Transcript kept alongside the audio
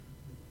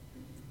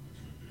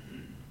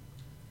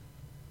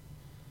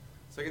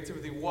2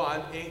 Timothy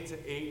 1, 8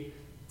 to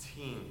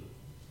 18.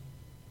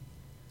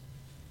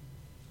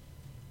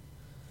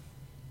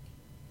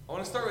 I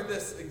want to start with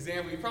this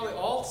example. You've probably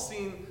all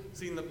seen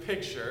the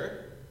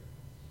picture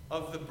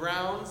of the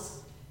Browns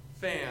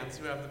fans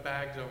who have the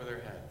bags over their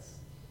heads.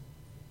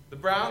 The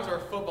Browns are a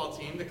football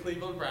team, the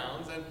Cleveland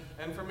Browns,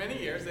 and for many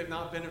years they've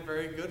not been a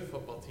very good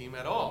football team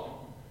at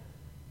all.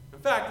 In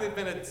fact, they've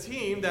been a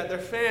team that their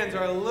fans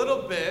are a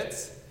little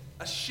bit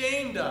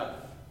ashamed of.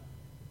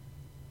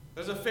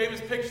 There's a famous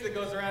picture that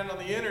goes around on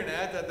the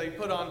internet that they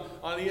put on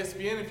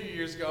ESPN a few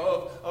years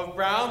ago of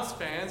Browns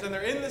fans, and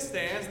they're in the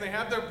stands, and they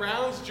have their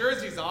Browns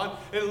jerseys on,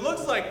 and it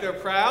looks like they're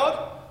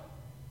proud,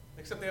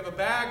 except they have a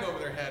bag over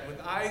their head with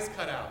eyes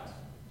cut out.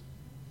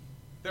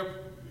 They're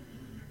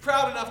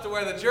proud enough to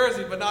wear the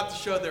jersey, but not to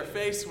show their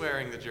face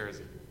wearing the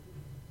jersey.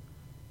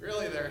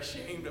 Really, they're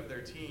ashamed of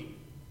their team.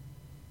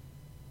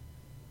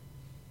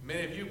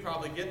 Many of you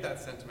probably get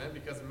that sentiment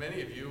because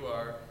many of you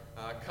are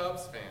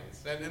Cubs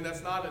fans. And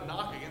that's not a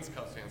knock against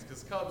Cubs fans,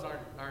 because Cubs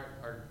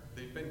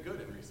they've been good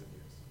in recent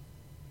years.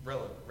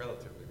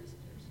 Relatively recent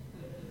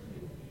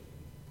years.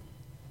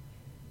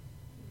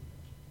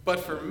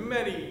 But for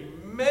many,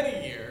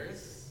 many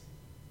years,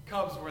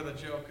 Cubs were the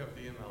joke of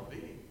the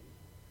MLB.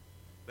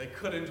 They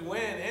couldn't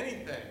win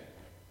anything.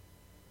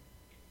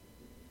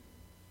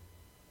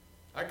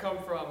 I come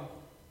from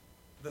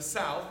the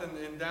South,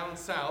 and down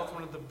south,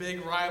 one of the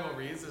big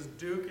rivalries is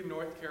Duke and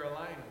North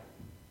Carolina.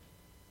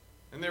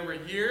 And there were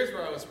years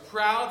where I was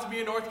proud to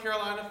be a North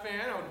Carolina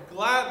fan. I would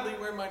gladly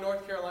wear my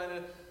North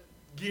Carolina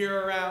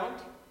gear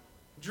around,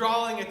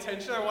 drawing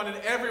attention. I wanted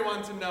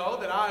everyone to know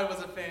that I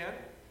was a fan.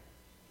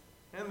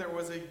 And there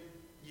was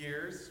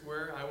years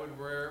where I would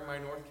wear my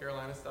North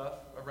Carolina stuff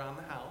around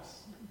the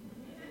house,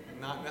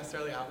 not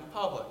necessarily out in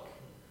public.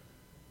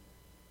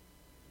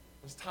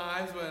 There's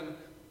times when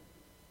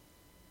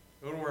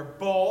we're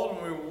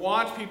bold, when we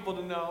want people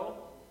to know.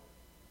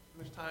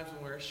 And there's times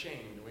when we're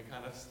ashamed and we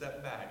kind of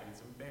step back and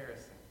it's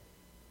embarrassing.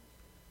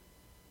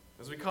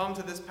 As we come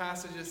to this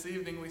passage this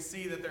evening, we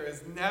see that there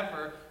is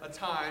never a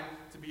time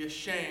to be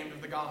ashamed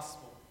of the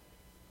gospel.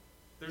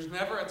 There's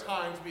never a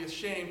time to be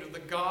ashamed of the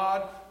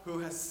God who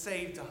has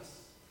saved us.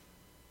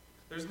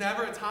 There's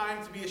never a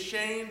time to be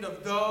ashamed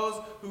of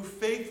those who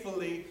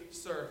faithfully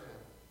serve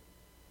him.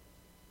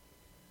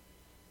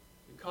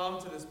 We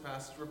come to this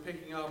passage, we're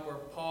picking up where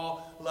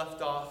Paul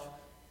left off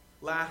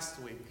last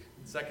week.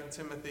 2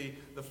 Timothy,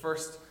 the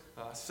first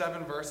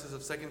 7 verses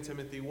of 2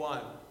 Timothy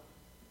 1.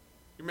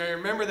 You may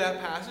remember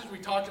that passage. We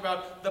talked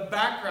about the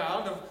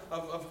background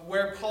of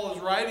where Paul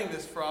is writing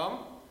this from.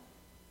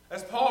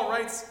 As Paul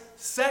writes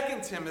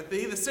 2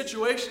 Timothy, the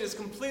situation is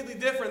completely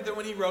different than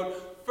when he wrote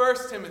 1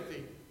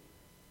 Timothy.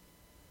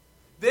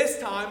 This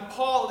time,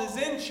 Paul is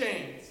in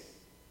chains.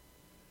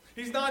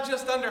 He's not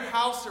just under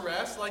house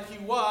arrest like he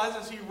was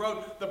as he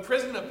wrote the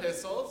prison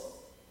epistles,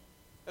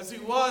 as he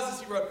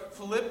wrote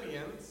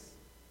Philippians.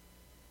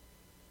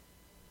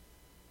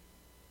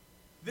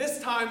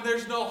 This time,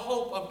 there's no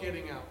hope of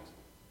getting out.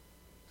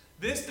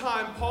 This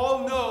time,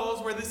 Paul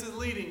knows where this is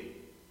leading.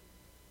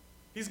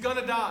 He's going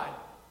to die.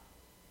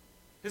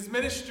 His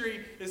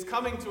ministry is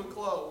coming to a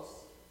close.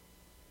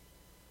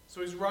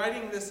 So he's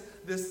writing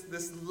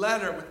this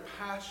letter with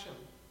passion,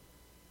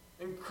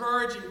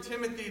 encouraging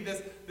Timothy,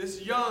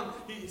 this young,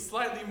 he's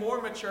slightly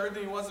more mature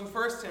than he was in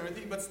 1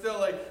 Timothy, but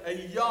still a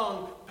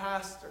young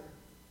pastor.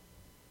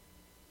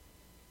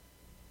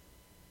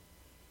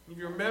 If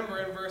you remember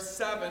in verse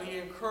 7, he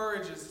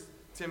encourages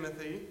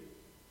Timothy.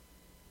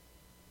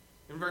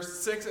 In verse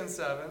 6 and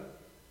 7,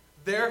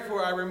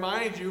 therefore I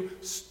remind you,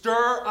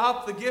 stir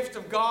up the gift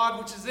of God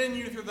which is in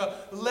you through the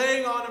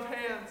laying on of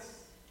hands.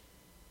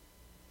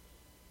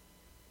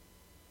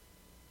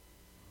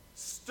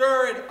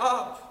 Stir it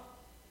up.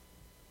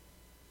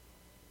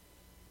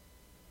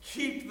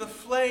 Keep the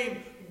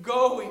flame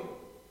going.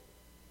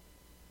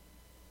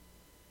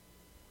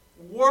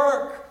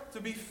 Work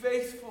to be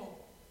faithful.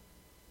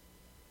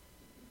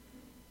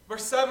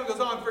 Verse 7 goes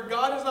on, for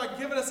God has not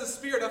given us a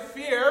spirit of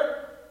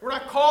fear. We're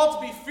not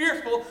called to be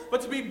fearful,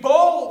 but to be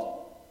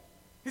bold.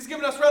 He's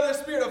given us rather a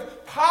spirit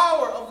of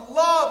power, of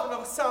love, and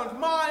of a sound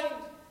mind.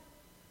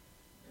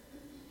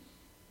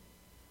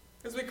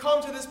 As we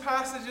come to this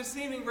passage this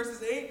evening,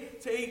 verses 8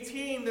 to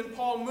 18, then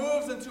Paul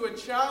moves into a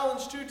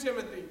challenge to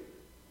Timothy.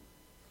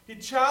 He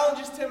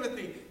challenges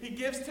Timothy. He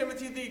gives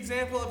Timothy the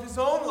example of his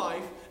own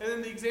life and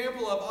then the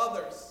example of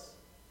others.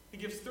 He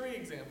gives 3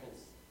 examples.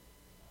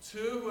 2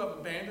 who have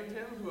abandoned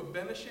him, who have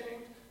been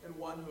ashamed, and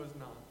 1 who has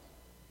not.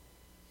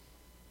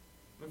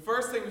 The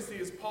first thing we see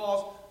is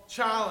Paul's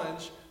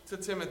challenge to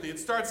Timothy. It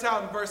starts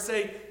out in verse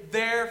 8,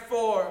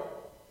 therefore.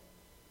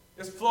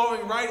 It's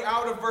flowing right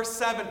out of verse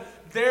 7,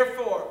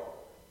 therefore.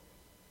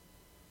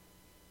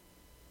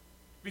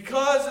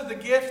 Because of the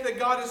gift that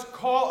God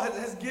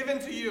has given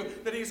to you,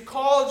 that he's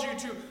called you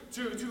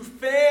to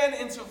fan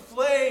into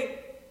flame.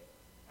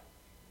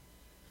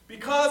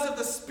 Because of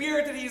the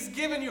Spirit that he's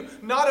given you,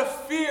 not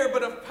of fear,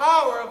 but of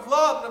power, of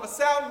love, and of a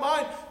sound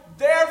mind.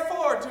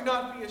 Therefore, do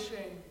not be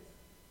ashamed.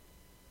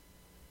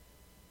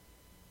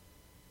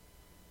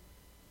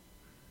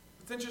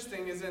 What's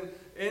interesting is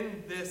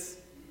in this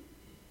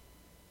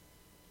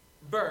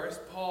verse,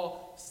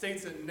 Paul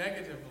states it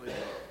negatively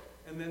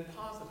and then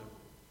positively.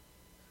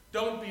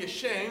 Don't be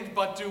ashamed,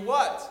 but do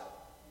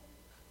what?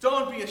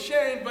 Don't be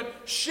ashamed, but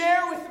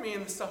share with me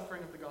in the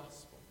suffering of the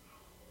gospel.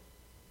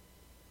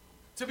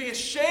 To be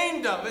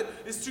ashamed of it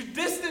is to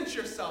distance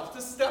yourself,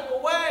 to step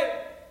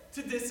away,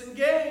 to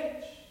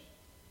disengage.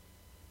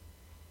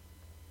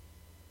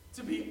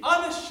 To be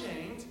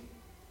unashamed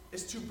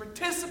is to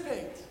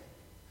participate,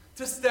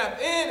 to step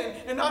in,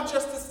 and not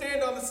just to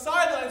stand on the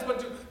sidelines,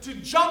 but to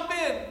jump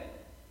in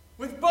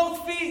with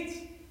both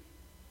feet,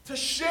 to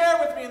share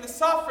with me in the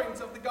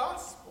sufferings of the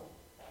gospel.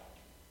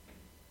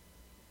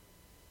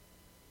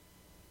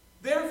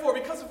 Therefore,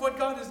 because of what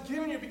God has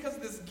given you, because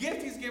of this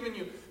gift He's given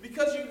you,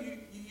 because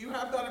you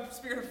have not a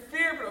spirit of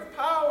fear, but of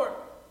power,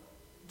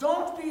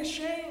 don't be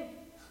ashamed.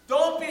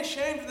 Don't be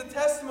ashamed of the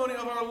testimony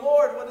of our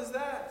Lord. What is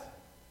that?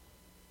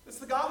 It's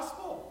the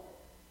gospel.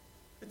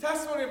 The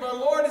testimony of our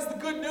Lord is the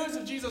good news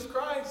of Jesus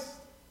Christ.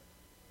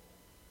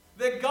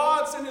 That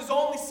God sent His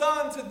only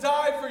Son to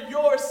die for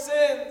your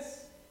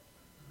sins.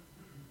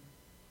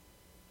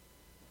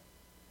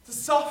 To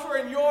suffer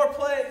in your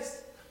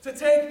place. To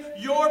take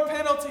your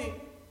penalty.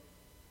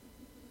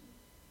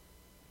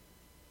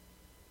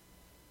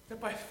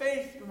 That by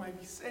faith you might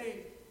be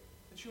saved.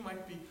 That you might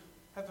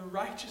have the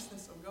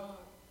righteousness of God.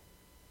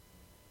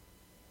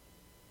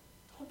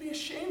 Don't be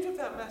ashamed of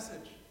that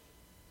message.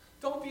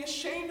 Don't be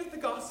ashamed of the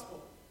gospel.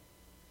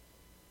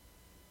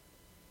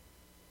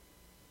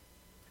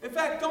 In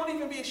fact, don't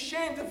even be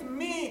ashamed of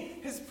me,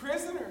 His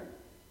prisoner.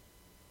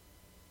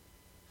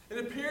 It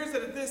appears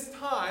that at this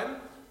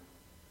time,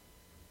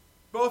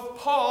 both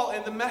Paul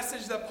and the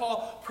message that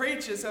Paul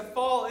preaches have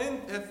fallen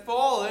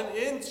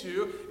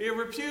into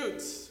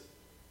repute.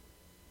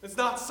 It's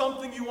not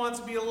something you want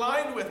to be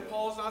aligned with.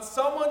 Paul is not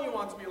someone you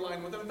want to be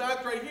aligned with. In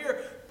fact, right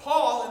here,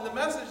 Paul and the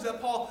message that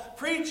Paul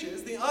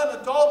preaches, the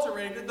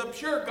unadulterated, the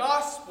pure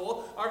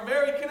gospel, are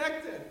very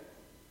connected.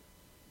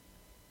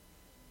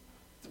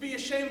 To be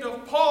ashamed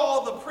of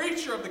Paul, the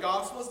preacher of the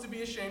gospel, is to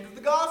be ashamed of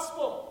the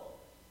gospel.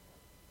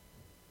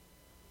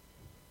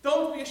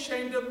 Don't be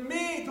ashamed of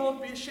me.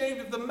 Don't be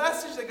ashamed of the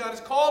message that God has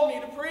called me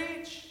to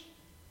preach.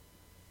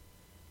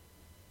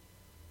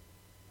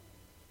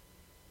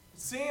 It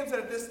seems that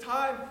at this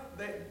time,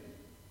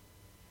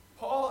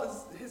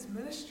 his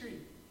ministry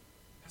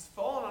has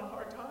fallen on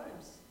hard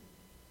times.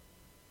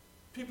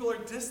 People are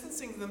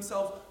distancing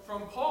themselves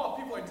from Paul.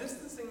 People are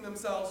distancing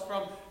themselves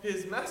from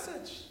his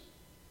message,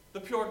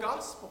 the pure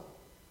gospel.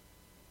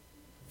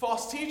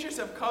 False teachers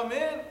have come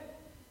in.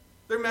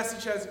 Their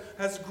message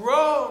has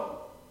grown.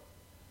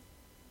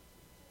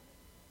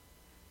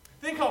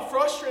 Think how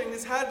frustrating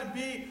this had to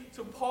be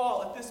to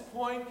Paul at this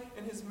point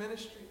in his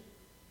ministry.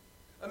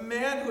 A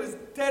man who has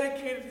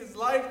dedicated his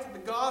life to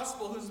the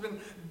gospel, who's been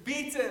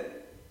beaten,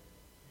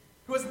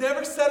 who has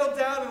never settled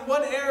down in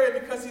one area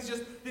because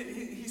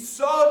he's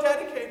so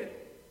dedicated.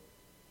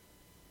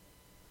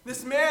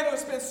 This man who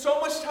has spent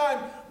so much time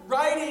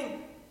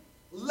writing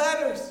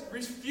letters,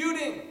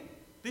 refuting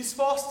these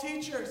false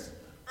teachers,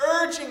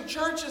 urging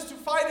churches to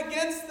fight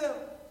against them,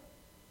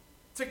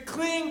 to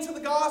cling to the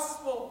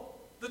gospel,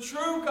 the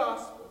true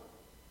gospel.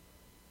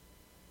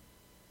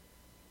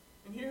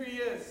 And here he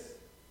is,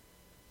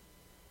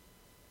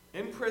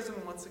 in prison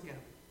once again.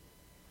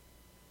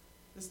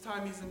 This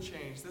time he's in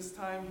chains. This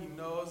time he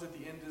knows that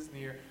the end is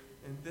near.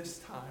 And this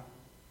time,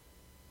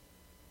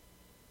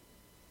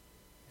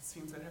 it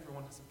seems that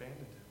everyone has abandoned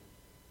him.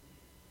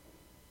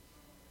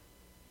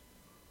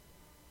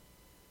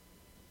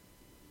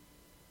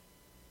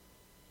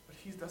 But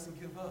he doesn't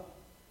give up.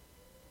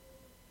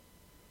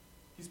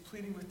 He's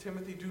pleading with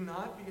Timothy, do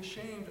not be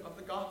ashamed of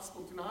the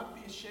gospel. Do not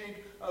be ashamed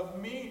of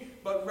me,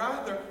 but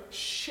rather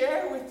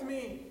share with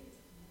me.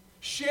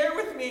 Share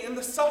with me in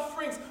the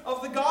sufferings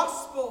of the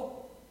gospel.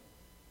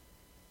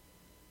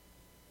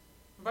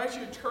 I invite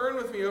you to turn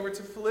with me over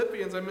to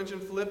Philippians. I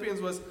mentioned Philippians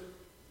was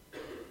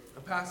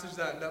a passage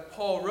that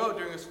Paul wrote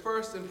during his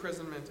first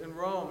imprisonment in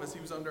Rome as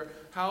he was under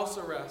house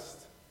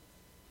arrest.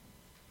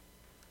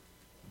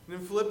 And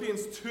in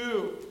Philippians 2,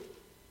 you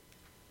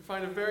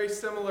find a very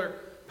similar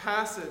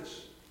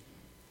passage.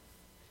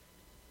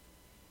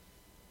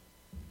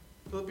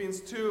 Philippians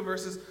 2,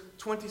 verses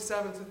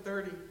 27 to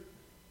 30.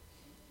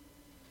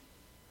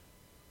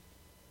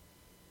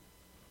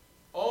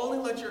 Only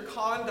let your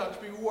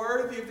conduct be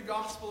worthy of the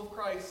gospel of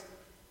Christ,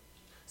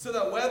 so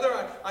that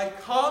whether I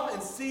come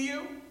and see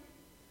you,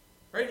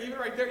 right, even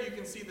right there you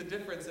can see the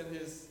difference in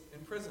his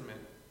imprisonment.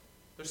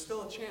 There's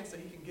still a chance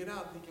that he can get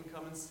out, that he can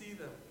come and see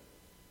them.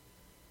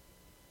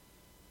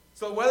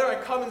 So whether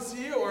I come and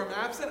see you or am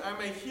absent, I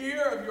may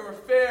hear of your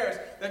affairs,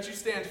 that you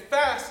stand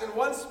fast in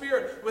one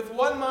spirit, with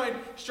one mind,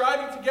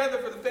 striving together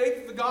for the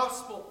faith of the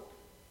gospel,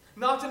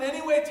 not in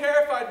any way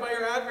terrified by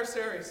your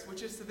adversaries,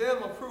 which is to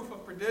them a proof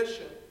of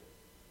perdition,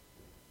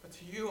 but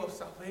to you of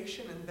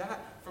salvation, and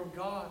that from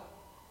God.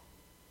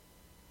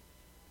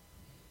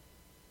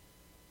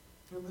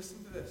 Now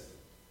listen to this.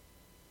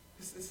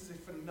 This is a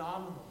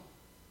phenomenal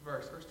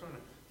verse. Verse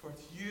 29. For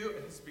to you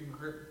it has been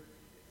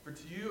For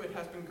to you it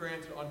has been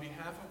granted on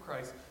behalf of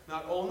Christ,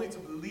 not only to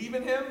believe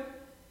in him,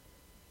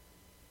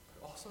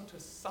 but also to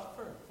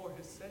suffer for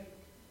his sake.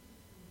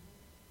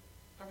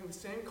 Having the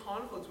same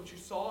conflicts which you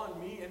saw in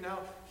me and now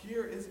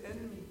here is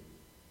in me.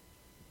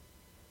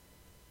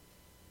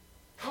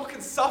 How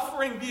can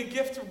suffering be a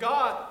gift of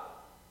God?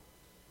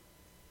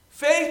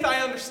 Faith,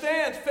 I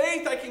understand.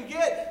 Faith, I can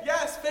get.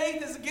 Yes,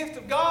 faith is a gift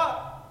of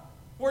God.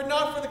 Were it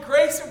not for the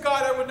grace of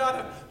God, I would not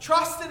have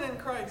trusted in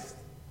Christ.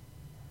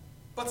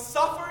 But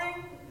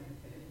suffering's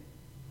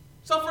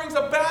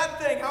a bad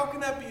thing. How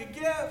can that be a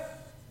gift?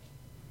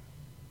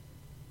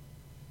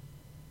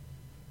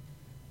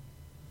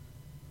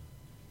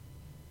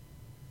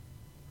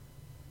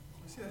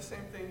 We see the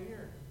same thing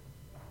here.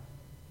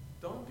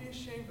 Don't be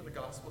ashamed of the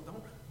gospel.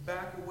 Don't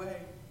back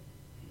away.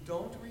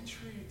 Don't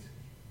retreat.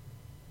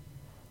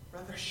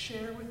 Rather,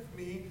 share with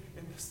me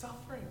in the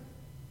suffering.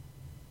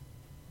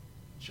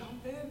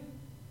 Jump in.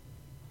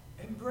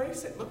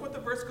 Embrace it. Look what the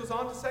verse goes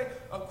on to say.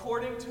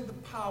 According to the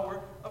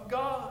power of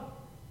God.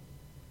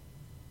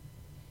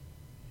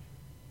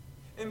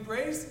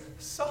 Embrace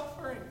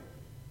suffering.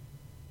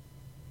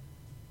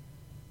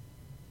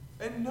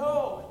 And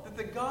know that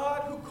the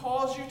God who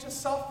calls you to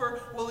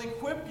suffer will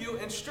equip you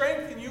and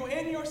strengthen you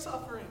in your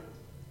suffering.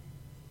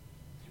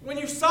 When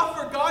you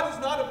suffer, God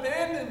has not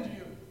abandoned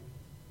you.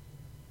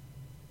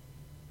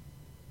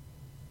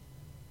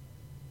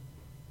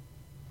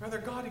 Rather,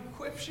 God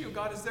equips you.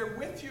 God is there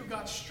with you.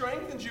 God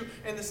strengthens you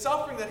in the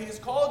suffering that he has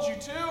called you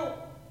to.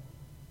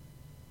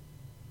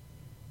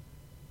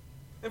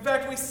 In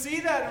fact, we see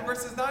that in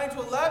verses 9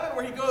 to 11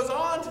 where he goes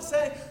on to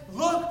say,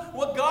 look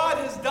what God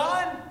has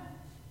done.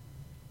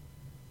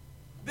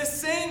 The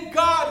same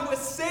God who has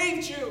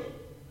saved you,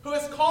 who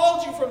has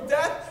called you from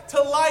death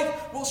to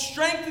life, will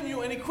strengthen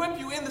you and equip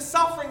you in the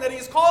suffering that he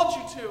has called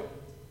you to.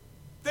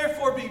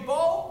 Therefore, be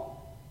bold.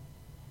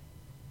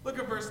 Look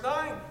at verse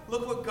 9.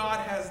 Look what God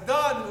has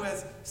done, who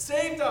has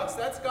saved us.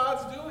 That's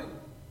God's doing.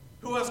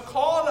 Who has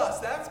called us.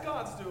 That's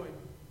God's doing.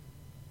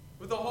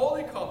 With a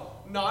holy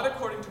call. Not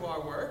according to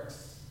our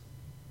works.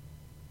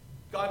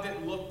 God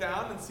didn't look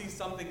down and see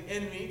something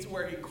in me to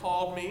where he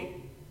called me.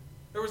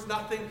 There was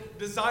nothing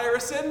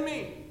desirous in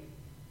me.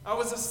 I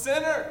was a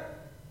sinner.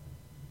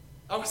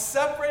 I was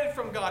separated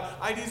from God.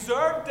 I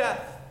deserved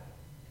death.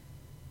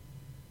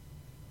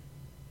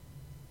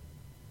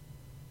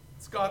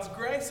 It's God's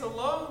grace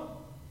alone.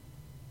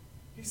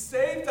 He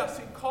saved us.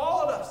 He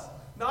called us.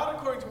 Not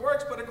according to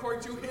works, but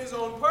according to his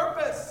own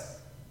purpose.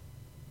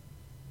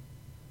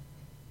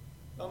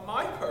 Not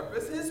my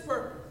purpose, his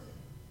purpose.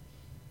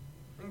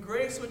 And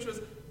grace which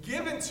was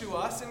given to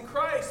us in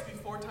Christ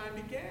before time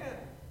began.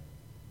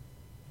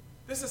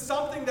 This is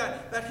something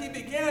that he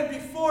began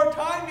before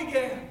time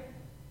began.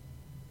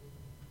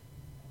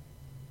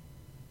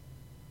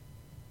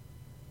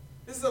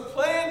 This is a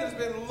plan that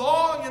has been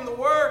long in the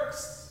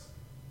works.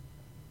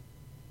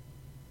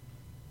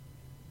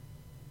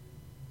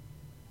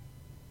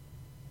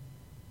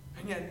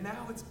 And yet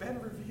now it's been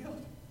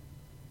revealed.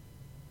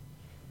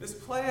 This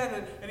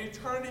plan in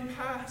eternity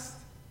past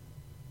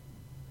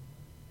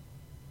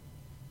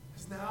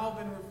has now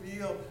been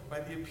revealed by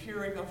the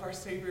appearing of our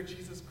Savior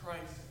Jesus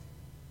Christ,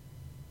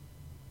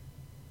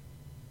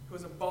 who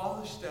has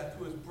abolished death,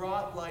 who has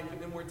brought life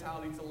and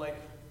immortality to light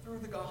through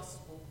the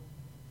gospel.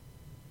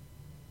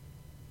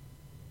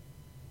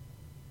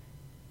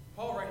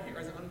 Paul right here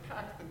has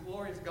unpacked the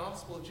glorious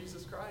gospel of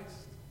Jesus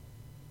Christ.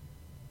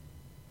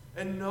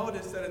 And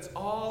notice that it's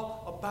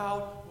all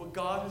about what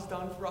God has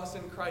done for us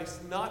in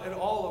Christ, not at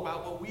all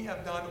about what we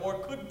have done or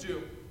could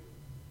do.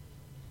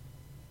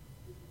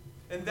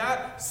 And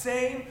that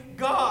same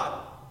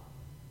God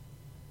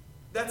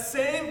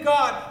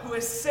who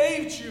has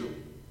saved you,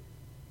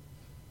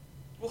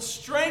 will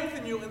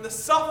strengthen you in the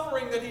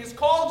suffering that he has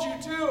called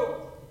you to.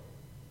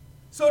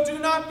 So do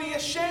not be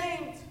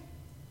ashamed.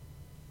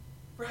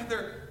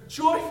 Rather,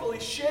 joyfully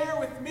share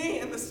with me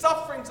in the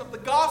sufferings of the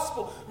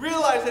gospel.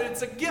 Realize that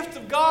it's a gift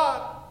of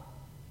God.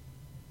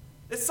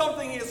 It's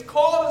something he has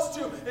called us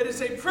to. It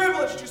is a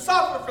privilege to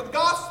suffer for the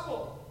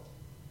gospel.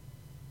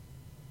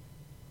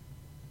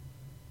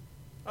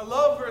 I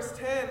love verse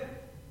 10.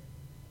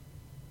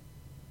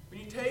 When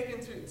you take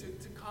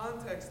into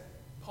context,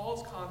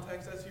 Paul's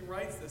context as he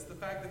writes this, the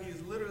fact that he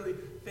is literally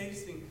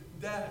facing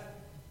death.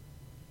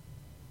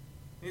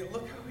 And yet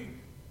look how he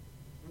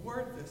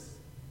worded this.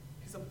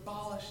 He's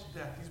abolished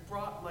death. He's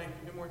brought life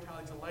and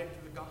immortality to light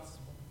through the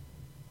gospel.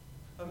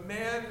 A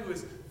man who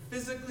is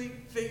physically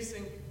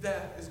facing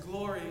death is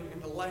glorying in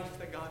the life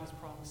that God has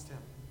promised him.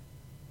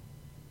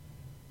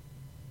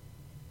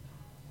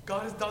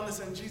 God has done this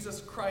in Jesus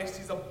Christ.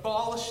 He's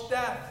abolished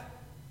death.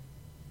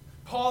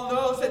 Paul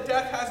knows that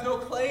death has no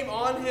claim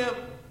on him.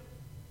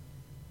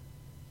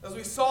 As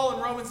we saw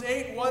in Romans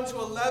 8,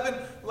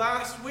 1-11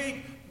 last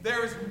week,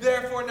 there is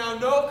therefore now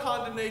no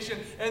condemnation.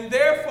 And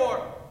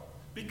therefore,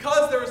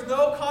 because there is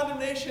no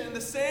condemnation and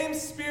the same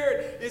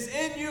Spirit is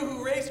in you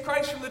who raised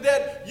Christ from the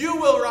dead, you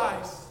will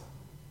rise.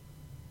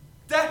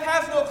 Death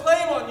has no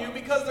claim on you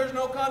because there's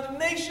no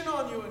condemnation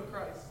on you in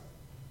Christ.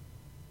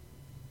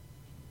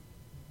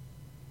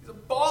 He's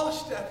abolished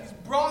abolished death. He's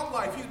brought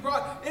life. He's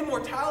brought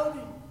immortality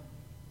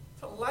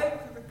to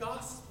light through the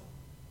gospel.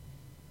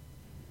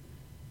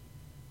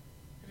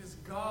 It is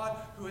God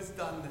who has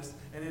done this,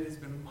 and it has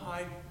been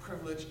my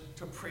privilege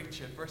to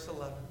preach it. Verse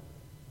 11.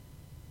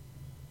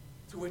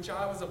 To which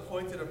I was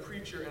appointed a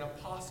preacher, an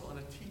apostle, and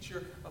a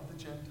teacher of the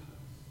Gentiles.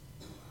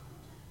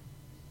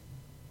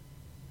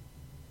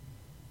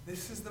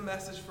 This is the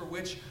message for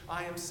which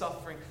I am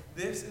suffering.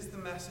 This is the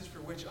message for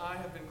which I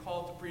have been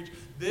called to preach.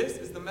 This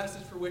is the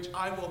message for which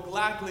I will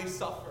gladly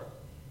suffer.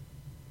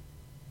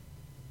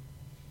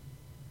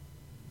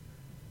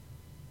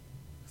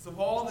 Because of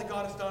all that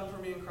God has done for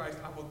me in Christ,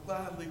 I will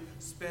gladly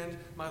spend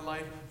my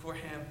life for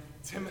Him.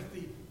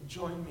 Timothy,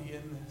 join me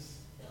in this.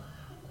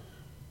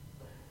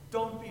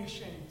 Don't be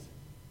ashamed.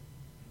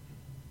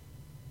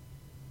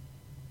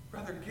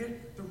 Rather,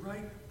 get the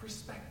right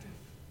perspective.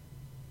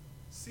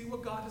 See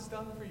what God has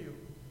done for you.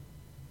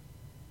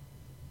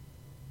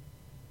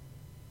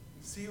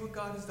 See what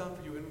God has done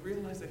for you and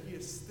realize that He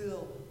is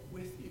still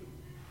with you.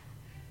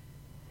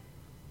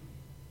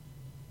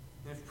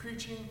 And if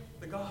preaching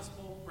the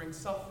gospel brings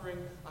suffering,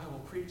 I will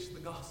preach the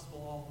gospel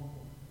all the more.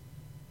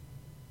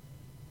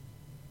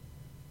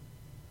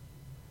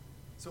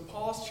 So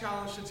Paul's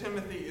challenge to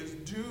Timothy is,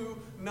 do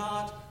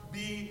not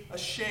be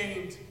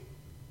ashamed.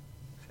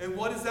 And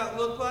what does that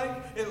look like?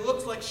 It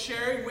looks like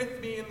sharing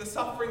with me in the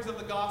sufferings of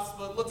the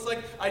gospel. It looks like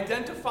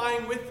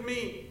identifying with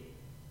me,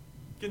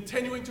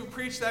 continuing to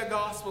preach that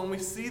gospel. And we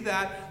see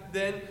that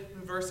then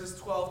in verses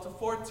 12 to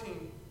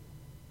 14.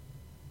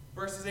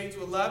 Verses 8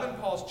 to 11,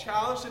 Paul's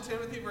challenge to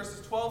Timothy.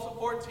 Verses 12 to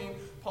 14,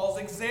 Paul's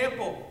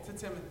example to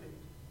Timothy.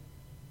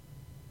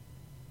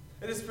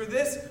 It is for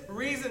this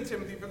reason,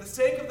 Timothy, for the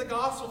sake of the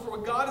gospel, for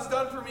what God has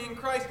done for me in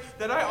Christ,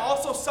 that I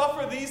also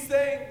suffer these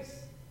things.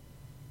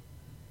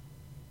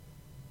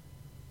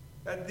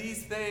 That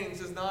these things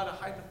is not a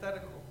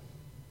hypothetical.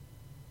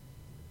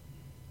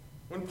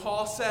 When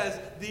Paul says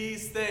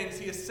these things,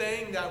 he is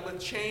saying that with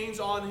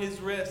chains on his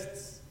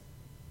wrists,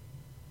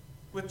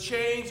 with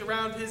chains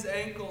around his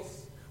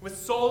ankles, with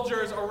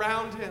soldiers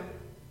around him.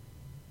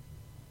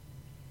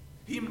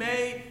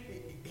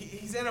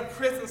 He's in a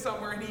prison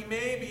somewhere, and he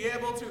may be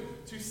able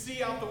to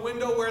see out the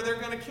window where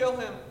they're going to kill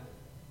him.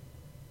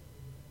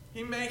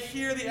 He may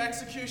hear the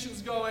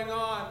executions going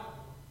on.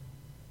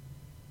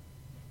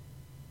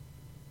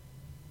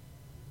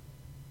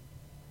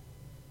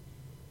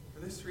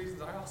 For this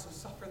reason, I also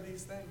suffer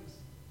these things.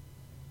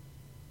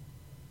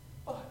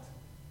 But,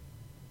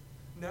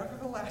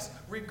 nevertheless,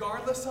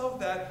 regardless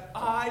of that,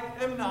 I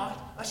am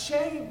not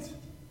ashamed.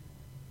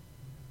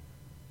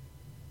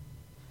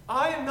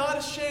 I am not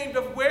ashamed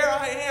of where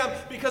I am,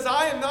 because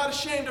I am not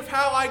ashamed of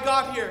how I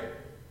got here.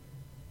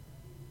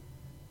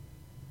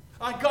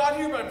 I got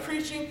here by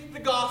preaching the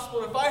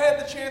gospel. If I had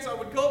the chance, I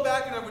would go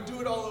back and I would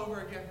do it all over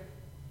again.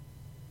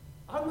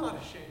 I'm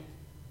not ashamed.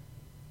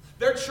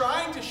 They're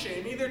trying to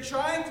shame me. They're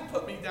trying to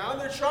put me down.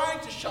 They're trying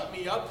to shut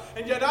me up.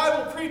 And yet I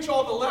will preach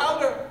all the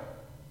louder.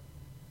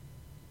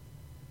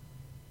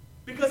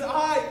 Because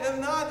I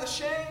am not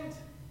ashamed.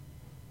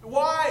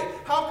 Why?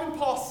 How can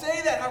Paul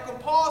say that? How can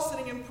Paul,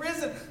 sitting in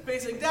prison,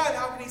 facing death,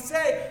 how can he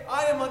say,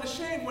 I am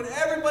unashamed, when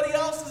everybody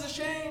else is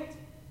ashamed?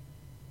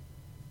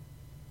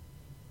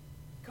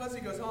 Because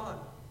he goes on,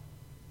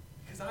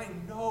 because I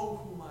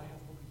know whom I have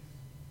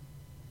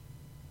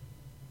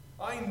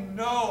believed. I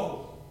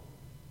know.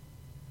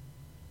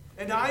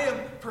 And I am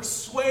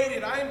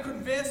persuaded, I am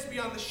convinced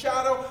beyond the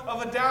shadow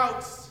of a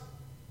doubt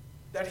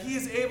that he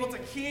is able to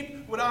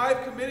keep what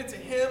I've committed to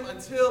him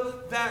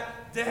until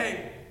that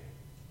day.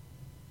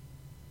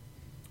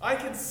 I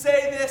can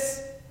say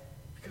this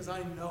because I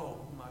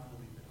know whom I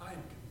believe in. I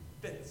am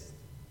convinced.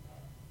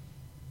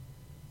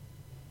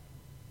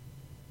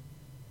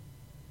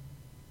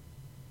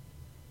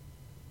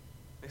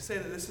 They say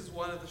that this is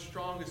one of the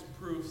strongest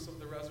proofs of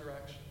the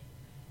resurrection.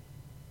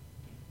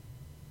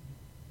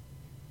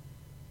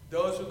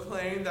 Those who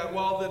claim that,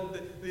 well,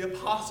 the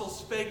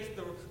apostles faked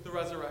the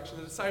resurrection,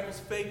 the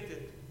disciples faked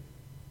it.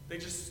 They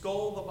just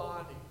stole the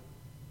body.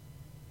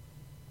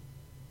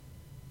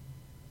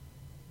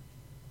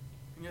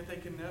 And yet they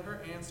can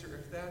never answer,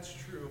 if that's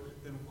true,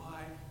 then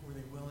why were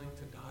they willing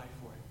to die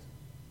for it?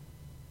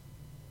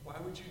 Why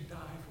would you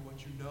die for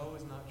what you know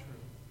is not true?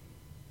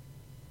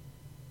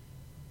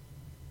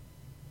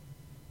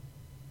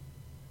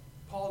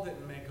 Paul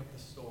didn't make up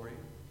the story.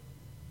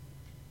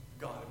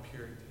 God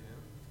appearing to him,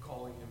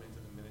 calling him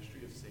into the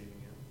ministry of saving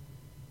him.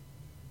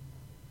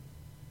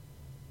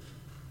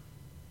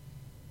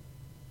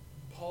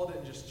 Paul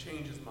didn't just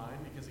change his mind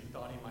because he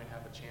thought he might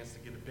have a chance to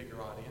get a bigger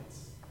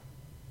audience.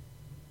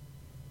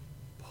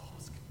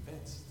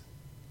 Convinced.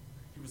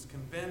 He was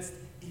convinced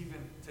even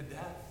to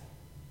death.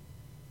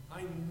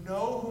 I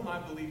know whom I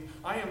believe.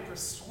 I am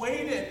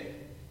persuaded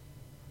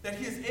that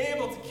he is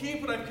able to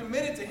keep what I've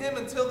committed to him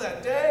until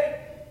that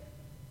day.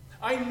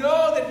 I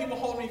know that he will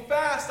hold me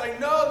fast. I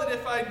know that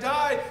if I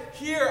die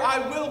here,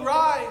 I will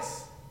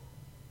rise.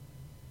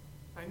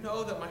 I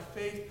know that my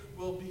faith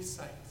will be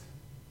sight.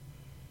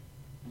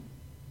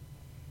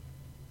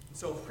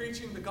 So if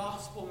preaching the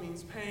gospel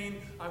means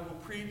pain, I will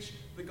preach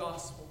the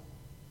gospel.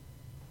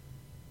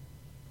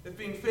 If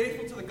being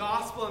faithful to the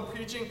gospel and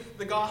preaching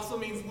the gospel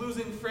means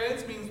losing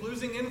friends, means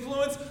losing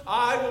influence,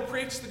 I will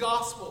preach the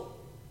gospel.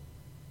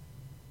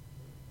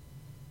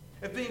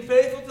 If being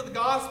faithful to the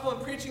gospel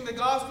and preaching the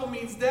gospel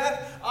means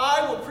death,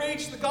 I will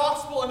preach the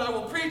gospel, and I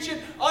will preach it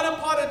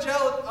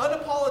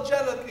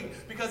unapologetically,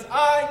 because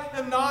I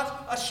am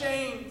not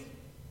ashamed.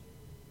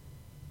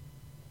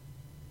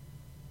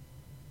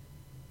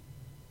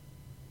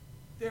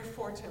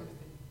 Therefore, Timothy,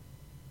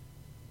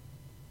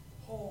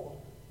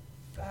 hold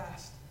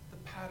fast the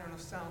pattern of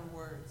sound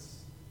words.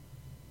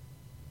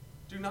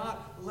 Do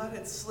not let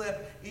it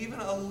slip even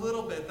a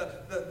little bit.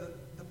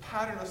 The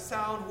pattern of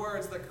sound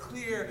words, the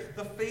clear,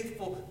 the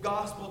faithful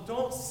gospel.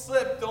 Don't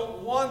slip,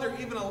 don't wander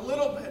even a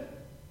little bit.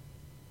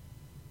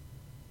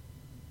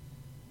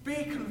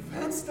 Be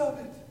convinced of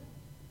it.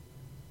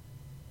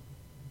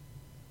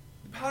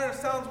 The pattern of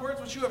sound words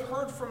which you have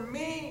heard from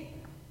me.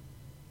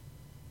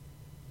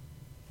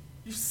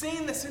 You've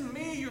seen this in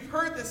me. You've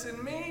heard this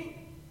in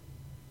me.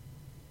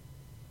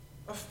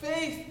 Of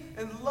faith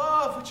and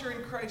love which are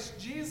in Christ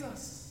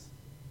Jesus.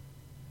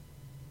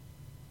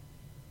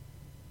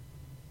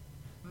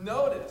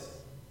 Notice,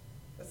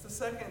 that's the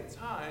second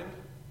time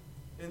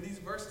in these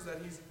verses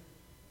that he's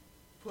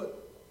put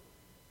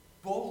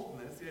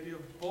boldness, the idea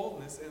of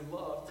boldness and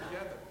love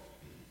together.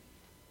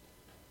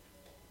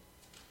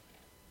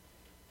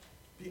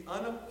 Be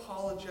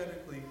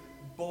unapologetically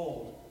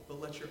bold, but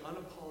let your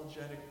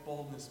unapologetic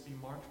boldness be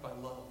marked by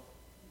love.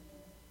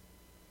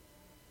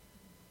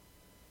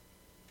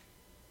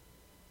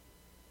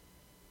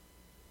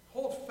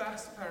 Hold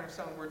fast the pattern of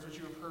sound words which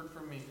you have heard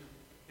from me,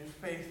 in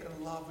faith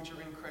and love which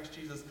are in Christ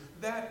Jesus.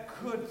 That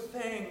good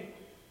thing,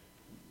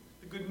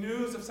 the good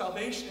news of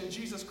salvation in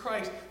Jesus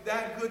Christ,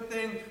 that good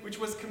thing which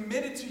was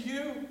committed to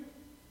you,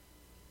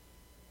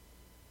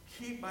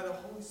 keep by the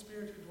Holy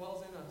Spirit who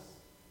dwells in us.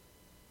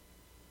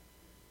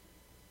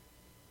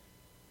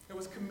 It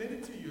was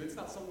committed to you. It's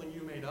not something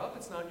you made up.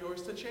 It's not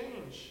yours to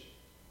change.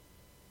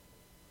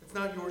 It's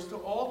not yours to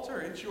alter.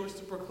 It's yours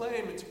to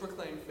proclaim, and to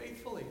proclaim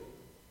faithfully.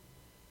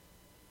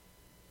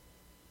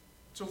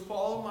 So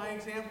follow my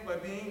example by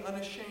being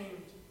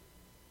unashamed.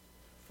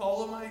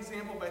 Follow my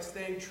example by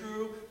staying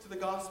true to the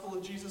gospel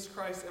of Jesus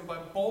Christ, and by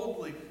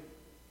boldly,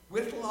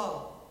 with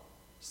love,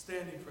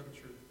 standing for the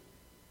truth.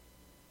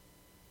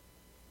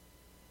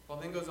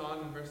 Paul then goes on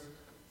in verse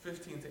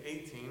 15 to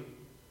 18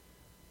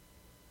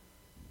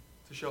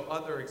 to show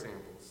other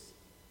examples.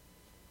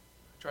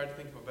 I tried to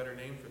think of a better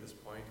name for this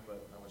point,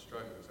 but I was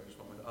struggling, so I just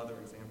went with other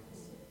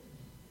examples.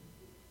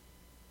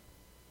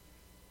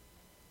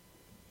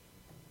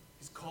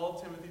 He's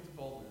called Timothy to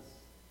boldness.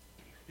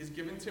 He's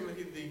given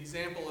Timothy the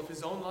example of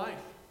his own life.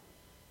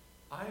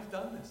 I have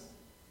done this.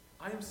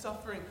 I am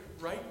suffering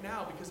right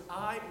now because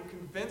I am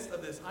convinced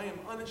of this. I am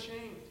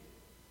unashamed.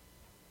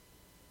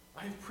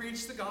 I have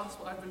preached the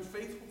gospel. I've been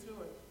faithful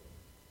to it.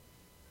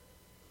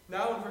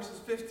 Now in verses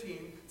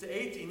 15 to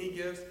 18, he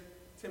gives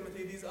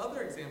Timothy these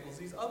other examples,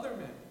 these other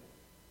men.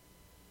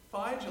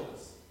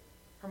 Phygelus,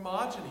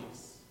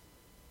 Hermogenes,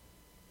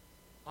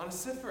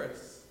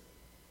 Onesiphorus.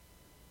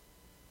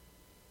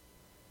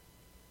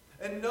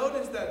 And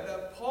notice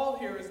that Paul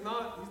here he's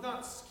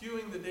not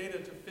skewing the data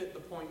to fit the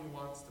point he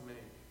wants to make.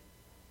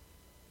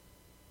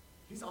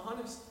 He's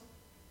honest.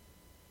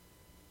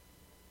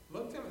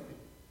 Look, Timothy,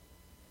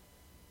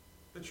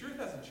 the truth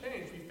hasn't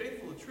changed. Be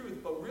faithful to truth,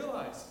 but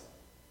realize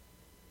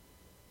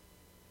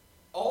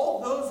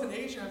all those in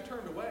Asia have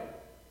turned away.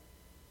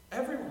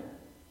 Everyone.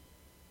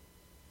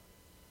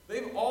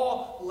 They've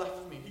all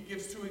left me. He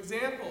gives two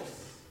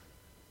examples.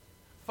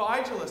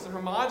 Phygelus and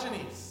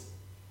Hermogenes.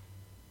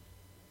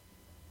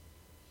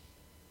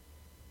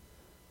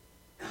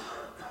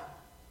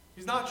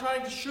 He's not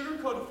trying to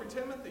sugarcoat it for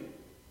Timothy.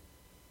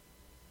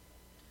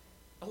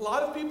 A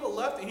lot of people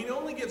left, and he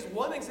only gives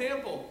one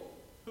example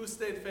who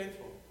stayed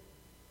faithful.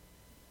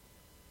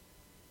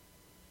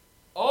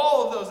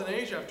 All of those in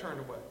Asia have turned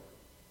away.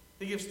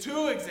 He gives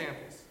two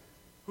examples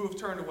who have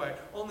turned away.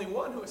 Only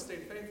one who has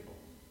stayed faithful.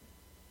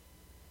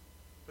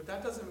 But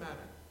that doesn't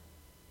matter.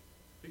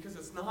 Because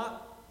it's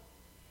not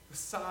the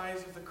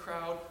size of the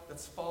crowd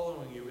that's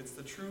following you. It's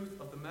the truth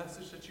of the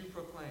message that you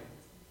proclaim.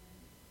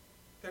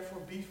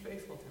 Therefore, be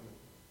faithful, Timothy.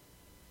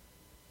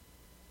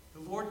 The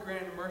Lord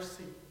grant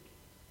mercy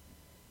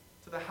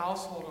to the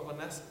household of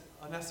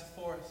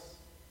Onesiphorus,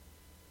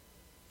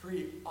 for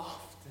he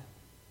often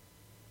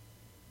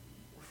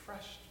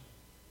refreshed me.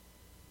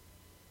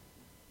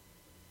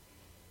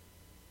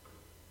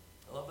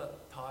 I love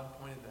that Todd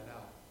pointed that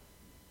out.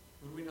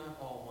 Would we not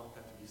all want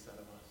that to be said of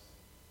us?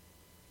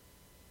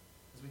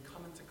 As we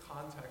come into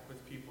contact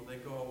with people, they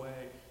go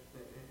away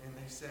and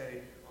they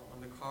say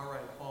on the car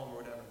ride home or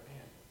whatever,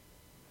 man,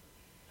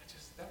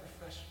 that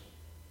refreshed me.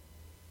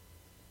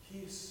 He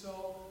is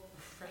so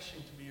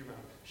refreshing to be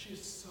around. She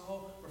is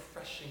so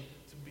refreshing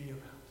to be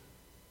around.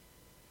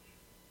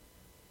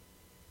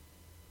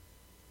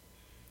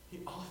 He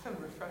often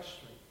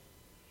refreshed me.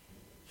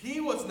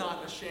 He was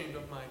not ashamed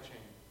of my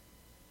chain.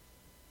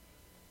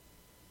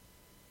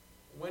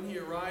 when he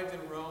arrived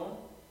in Rome,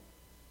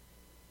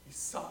 he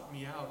sought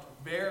me out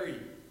very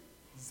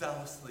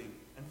zealously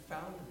and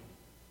found me.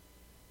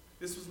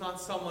 This was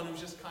not someone who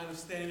was just kind of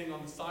standing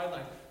on the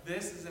sideline.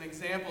 This is an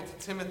example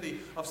to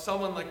Timothy of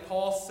someone, like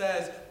Paul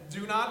says,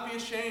 do not be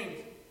ashamed.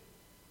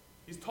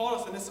 He's told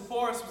us that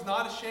Onesiphorus was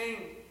not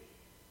ashamed,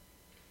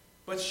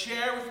 but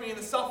share with me in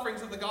the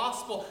sufferings of the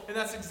gospel. And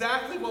that's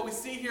exactly what we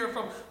see here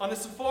from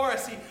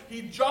Onesiphorus.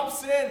 He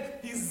jumps in.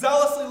 He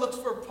zealously looks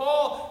for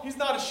Paul. He's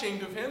not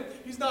ashamed of him.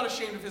 He's not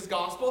ashamed of his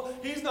gospel.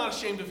 He's not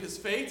ashamed of his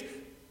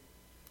faith.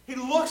 He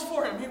looks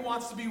for him. He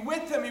wants to be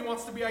with him. He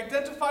wants to be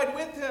identified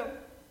with him.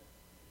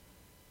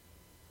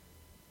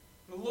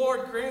 The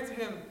Lord granted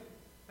him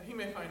that he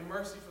may find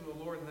mercy from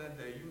the Lord in that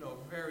day. You know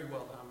very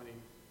well how many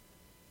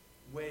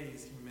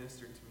ways he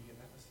ministered to me in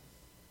Ephesus.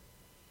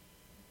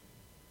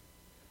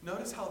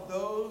 Notice how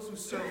those who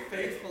serve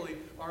faithfully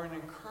are an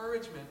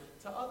encouragement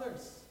to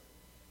others.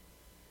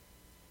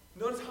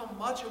 Notice how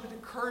much of an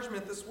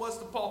encouragement this was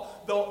to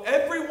Paul. Though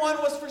everyone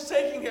was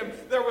forsaking him,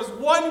 there was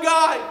one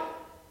guy,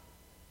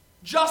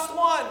 just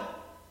one.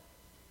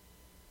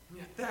 And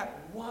yet that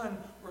one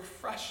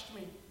refreshed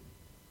me.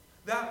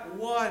 That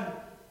one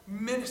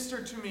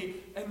ministered to me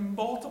in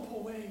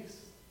multiple ways.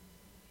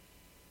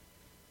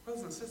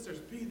 Brothers and sisters,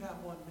 be that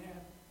one man.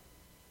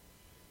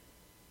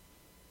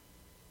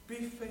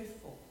 Be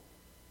faithful.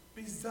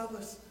 Be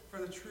zealous for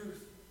the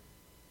truth.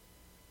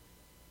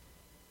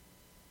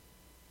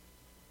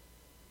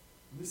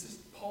 And this is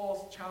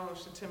Paul's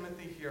challenge to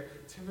Timothy here.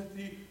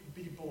 Timothy,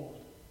 be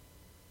bold.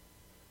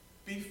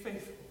 Be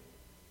faithful.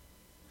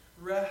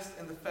 Rest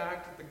in the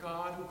fact that the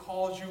God who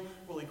calls you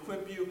will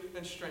equip you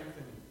and strengthen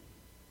you.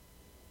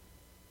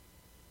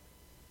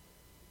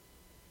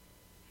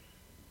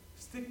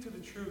 Stick to the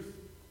truth.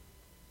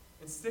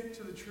 And stick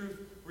to the truth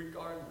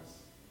regardless.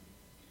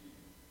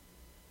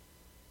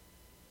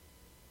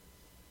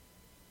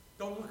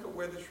 Don't look at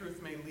where the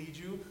truth may lead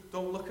you.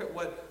 Don't look at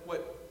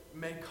what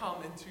may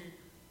come into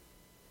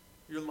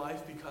your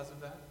life because of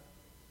that.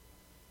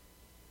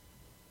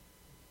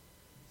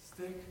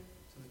 Stick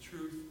to the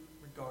truth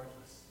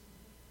regardless.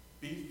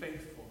 Be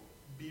faithful.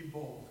 Be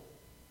bold.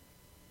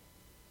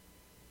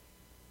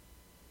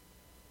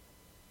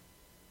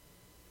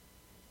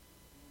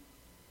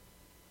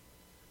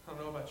 I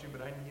don't know about you,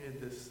 but I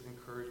needed this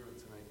encouragement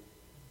tonight.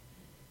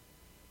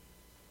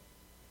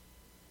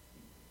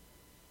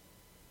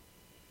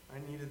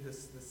 I needed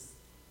this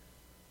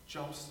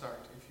jump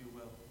start, if you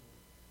will.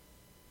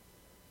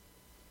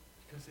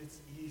 Because it's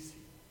easy.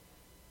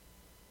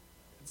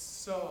 It's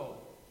so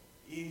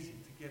easy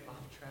to get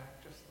off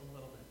track just a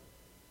little bit.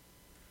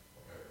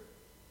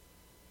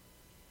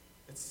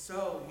 It's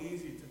so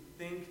easy to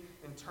think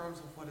in terms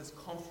of what is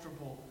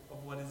comfortable,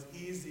 of what is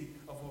easy,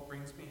 of what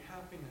brings me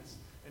happiness,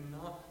 and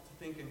not to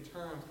think in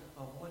terms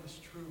of what is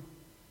true.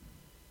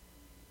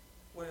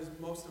 What is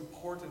most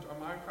important? Are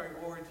my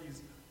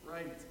priorities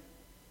right?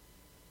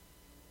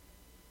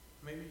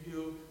 Maybe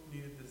you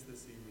needed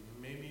this evening.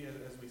 And maybe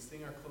as we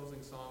sing our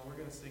closing song, we're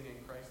going to sing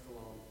In Christ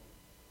Alone.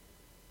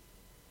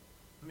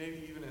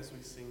 Maybe even as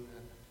we sing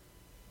that,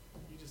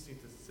 you just need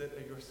to sit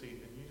at your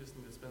seat and you just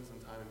need to spend some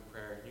time in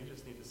prayer. And you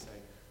just need to say,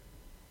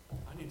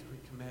 I need to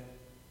recommit.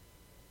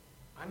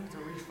 I need to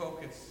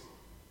refocus.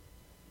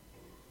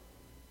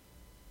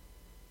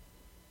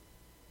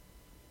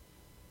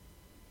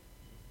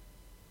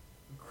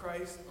 In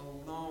Christ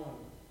alone,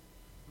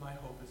 my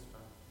hope is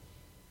found.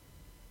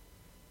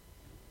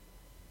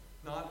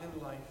 Not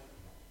in life,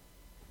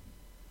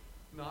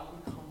 not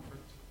in comfort,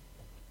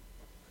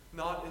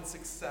 not in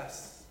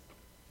success,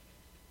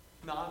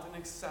 not in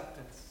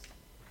acceptance,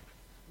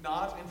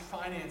 not in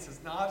finances,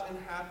 not in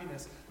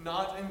happiness,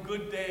 not in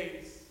good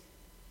days,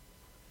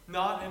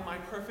 not in my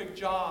perfect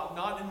job,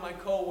 not in my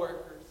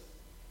co-workers.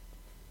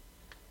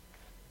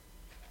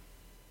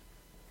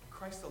 In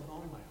Christ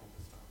alone, my hope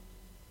is found.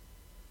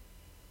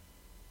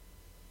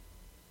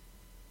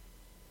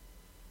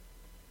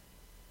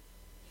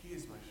 He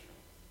is my strength.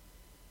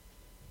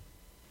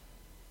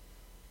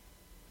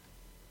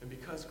 And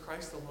because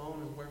Christ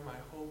alone is where my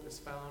hope is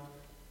found,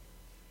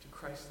 to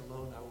Christ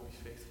alone I will be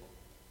faithful.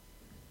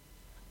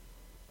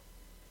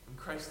 In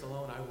Christ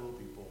alone I will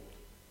be bold.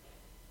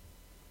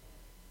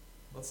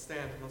 Let's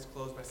stand and let's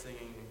close by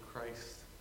singing In Christ